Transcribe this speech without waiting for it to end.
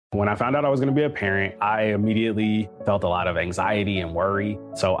When I found out I was going to be a parent, I immediately felt a lot of anxiety and worry.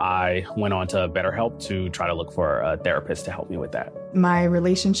 So I went on to BetterHelp to try to look for a therapist to help me with that. My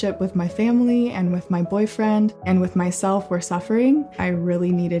relationship with my family and with my boyfriend and with myself were suffering. I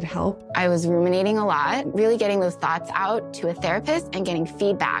really needed help. I was ruminating a lot. Really getting those thoughts out to a therapist and getting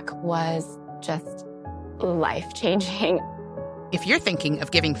feedback was just life-changing. If you're thinking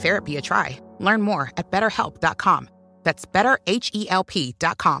of giving therapy a try, learn more at BetterHelp.com. That's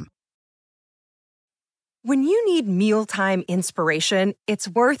BetterHelp.com. When you need mealtime inspiration, it's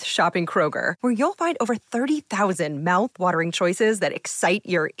worth shopping Kroger, where you'll find over 30,000 mouth-watering choices that excite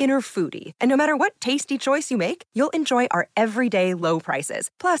your inner foodie. And no matter what tasty choice you make, you'll enjoy our everyday low prices,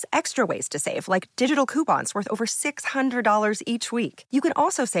 plus extra ways to save, like digital coupons worth over $600 each week. You can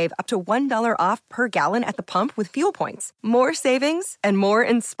also save up to $1 off per gallon at the pump with fuel points. More savings and more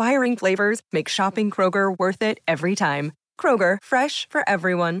inspiring flavors make shopping Kroger worth it every time. Kroger, fresh for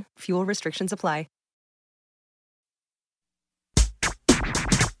everyone. Fuel restrictions apply.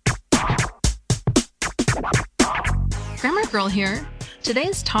 Grammar Girl here.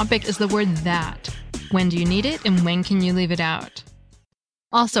 Today's topic is the word that. When do you need it and when can you leave it out?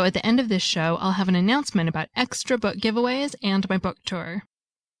 Also, at the end of this show, I'll have an announcement about extra book giveaways and my book tour.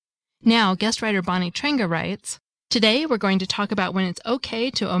 Now, guest writer Bonnie Trenga writes, today we're going to talk about when it's okay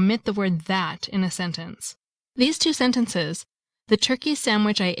to omit the word that in a sentence. These two sentences, the turkey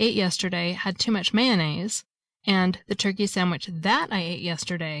sandwich I ate yesterday had too much mayonnaise, and the turkey sandwich that I ate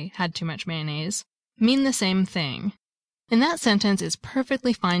yesterday had too much mayonnaise, mean the same thing. In that sentence, it's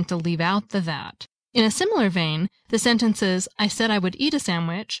perfectly fine to leave out the that. In a similar vein, the sentences, I said I would eat a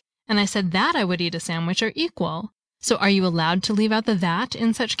sandwich, and I said that I would eat a sandwich are equal. So are you allowed to leave out the that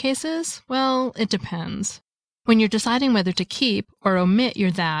in such cases? Well, it depends. When you're deciding whether to keep or omit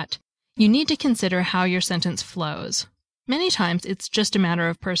your that, you need to consider how your sentence flows. Many times, it's just a matter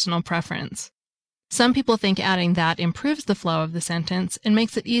of personal preference. Some people think adding that improves the flow of the sentence and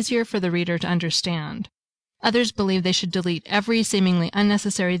makes it easier for the reader to understand. Others believe they should delete every seemingly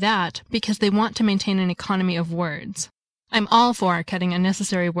unnecessary that because they want to maintain an economy of words. I'm all for cutting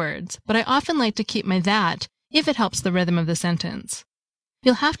unnecessary words, but I often like to keep my that if it helps the rhythm of the sentence.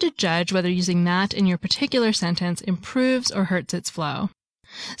 You'll have to judge whether using that in your particular sentence improves or hurts its flow.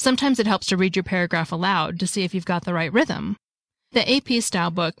 Sometimes it helps to read your paragraph aloud to see if you've got the right rhythm. The AP Style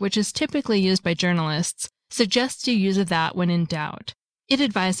book, which is typically used by journalists, suggests you use a that when in doubt. It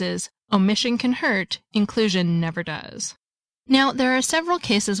advises, omission can hurt, inclusion never does. Now, there are several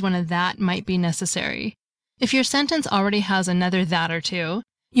cases when a that might be necessary. If your sentence already has another that or two,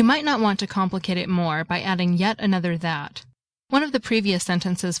 you might not want to complicate it more by adding yet another that. One of the previous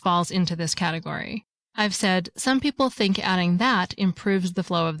sentences falls into this category. I've said, some people think adding that improves the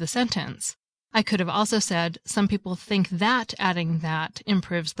flow of the sentence. I could have also said, some people think that adding that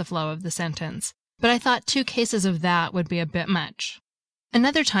improves the flow of the sentence, but I thought two cases of that would be a bit much.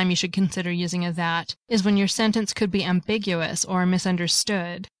 Another time you should consider using a that is when your sentence could be ambiguous or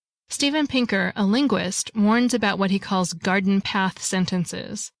misunderstood. Steven Pinker, a linguist, warns about what he calls garden path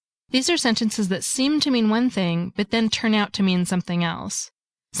sentences. These are sentences that seem to mean one thing, but then turn out to mean something else.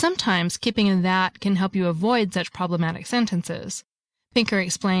 Sometimes keeping a that can help you avoid such problematic sentences. Pinker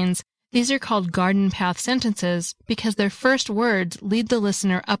explains, these are called garden path sentences because their first words lead the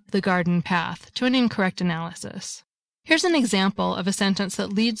listener up the garden path to an incorrect analysis. Here's an example of a sentence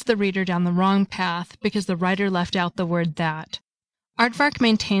that leads the reader down the wrong path because the writer left out the word that. Aardvark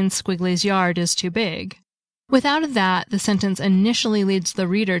maintains Squiggly's yard is too big. Without a that, the sentence initially leads the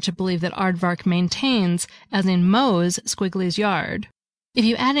reader to believe that Aardvark maintains, as in mows, Squiggly's yard. If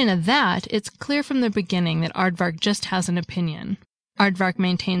you add in a that, it's clear from the beginning that Aardvark just has an opinion. Aardvark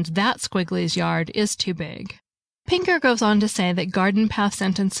maintains that Squiggly's yard is too big. Pinker goes on to say that garden path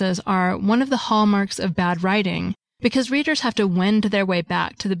sentences are one of the hallmarks of bad writing, because readers have to wend their way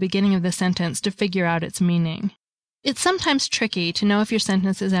back to the beginning of the sentence to figure out its meaning. It's sometimes tricky to know if your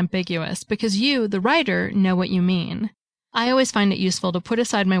sentence is ambiguous because you, the writer, know what you mean. I always find it useful to put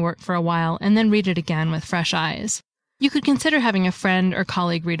aside my work for a while and then read it again with fresh eyes. You could consider having a friend or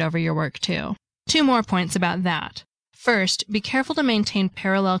colleague read over your work too. 2 more points about that. First, be careful to maintain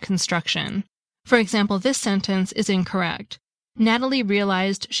parallel construction. For example, this sentence is incorrect. Natalie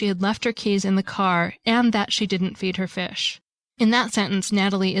realized she had left her keys in the car and that she didn't feed her fish. In that sentence,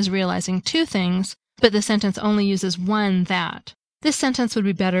 Natalie is realizing 2 things, but the sentence only uses one that. This sentence would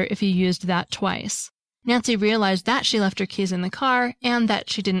be better if you used that twice. Nancy realized that she left her keys in the car and that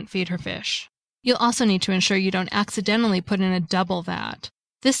she didn't feed her fish. You'll also need to ensure you don't accidentally put in a double that.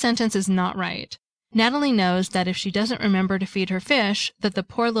 This sentence is not right. Natalie knows that if she doesn't remember to feed her fish, that the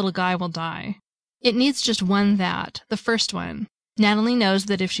poor little guy will die. It needs just one that, the first one. Natalie knows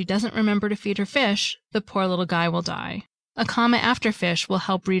that if she doesn't remember to feed her fish, the poor little guy will die. A comma after fish will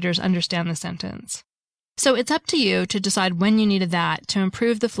help readers understand the sentence. So it's up to you to decide when you need a that to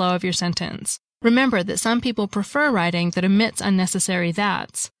improve the flow of your sentence. Remember that some people prefer writing that omits unnecessary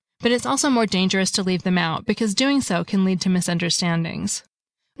that's, but it's also more dangerous to leave them out because doing so can lead to misunderstandings.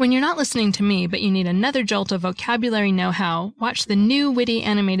 When you're not listening to me, but you need another jolt of vocabulary know-how, watch the new witty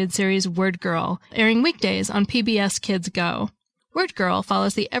animated series Word Girl, airing weekdays on PBS Kids Go. Word Girl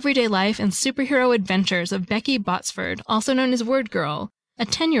follows the everyday life and superhero adventures of Becky Botsford, also known as Word Girl, a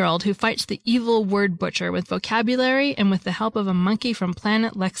 10-year-old who fights the evil word butcher with vocabulary and with the help of a monkey from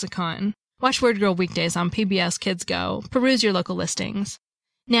Planet Lexicon. Watch Word Girl weekdays on PBS Kids Go. Peruse your local listings.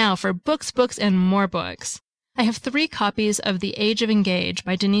 Now for books, and more books. I have 3 copies of The Age of Engage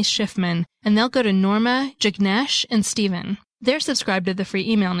by Denise Schiffman, and they'll go to Norma, Jagnesh, and Stephen. They're subscribed to the free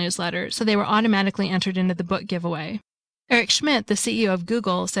email newsletter, so they were automatically entered into the book giveaway. Eric Schmidt, the CEO of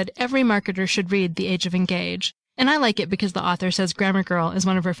Google, said every marketer should read The Age of Engage, and I like it because the author says Grammar Girl is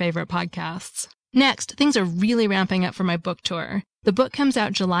one of her favorite podcasts. Next, things are really ramping up for my book tour. The book comes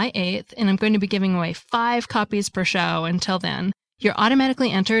out July 8th, and I'm going to be giving away 5 copies per show until then. You're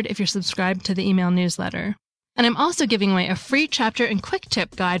automatically entered if you're subscribed to the email newsletter. And I'm also giving away a free chapter and quick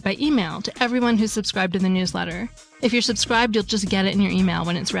tip guide by email to everyone who's subscribed to the newsletter. If you're subscribed, you'll just get it in your email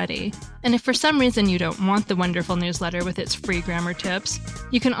when it's ready. And if for some reason you don't want the wonderful newsletter with its free grammar tips,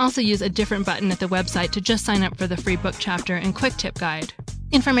 you can also use a different button at the website to just sign up for the free book chapter and quick tip guide.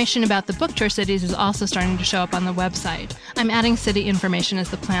 Information about the book tour cities is also starting to show up on the website. I'm adding city information as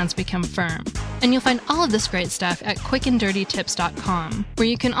the plans become firm. And you'll find all of this great stuff at quickanddirtytips.com, where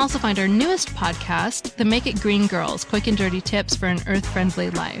you can also find our newest podcast, the Make It Green Girls Quick and Dirty Tips for an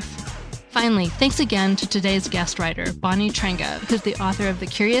Earth-Friendly Life. Finally, thanks again to today's guest writer, Bonnie Trenga, who's the author of The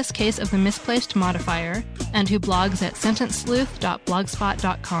Curious Case of the Misplaced Modifier, and who blogs at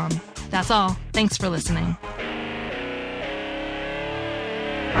sentencesleuth.blogspot.com. That's all. Thanks for listening.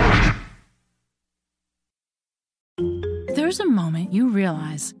 There's a moment you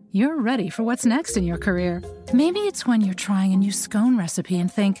realize you're ready for what's next in your career. Maybe it's when you're trying a new scone recipe and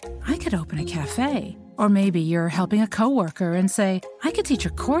think, I could open a cafe. Or maybe you're helping a coworker and say, I could teach a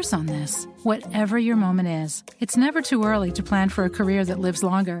course on this. Whatever your moment is, it's never too early to plan for a career that lives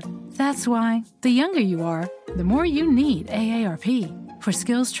longer. That's why, the younger you are, the more you need AARP. For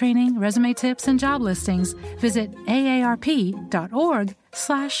skills training, resume tips, and job listings, visit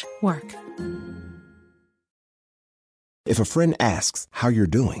aarp.org/work. If a friend asks how you're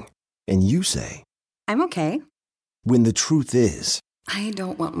doing, and you say, I'm okay. When the truth is, I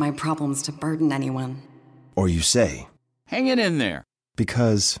don't want my problems to burden anyone. Or you say, hang it in there.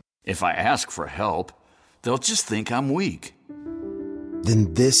 Because if I ask for help, they'll just think I'm weak.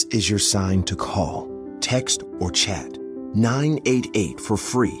 Then this is your sign to call, text, or chat 988 for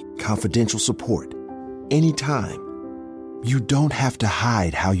free, confidential support. Anytime. You don't have to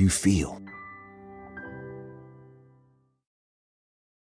hide how you feel.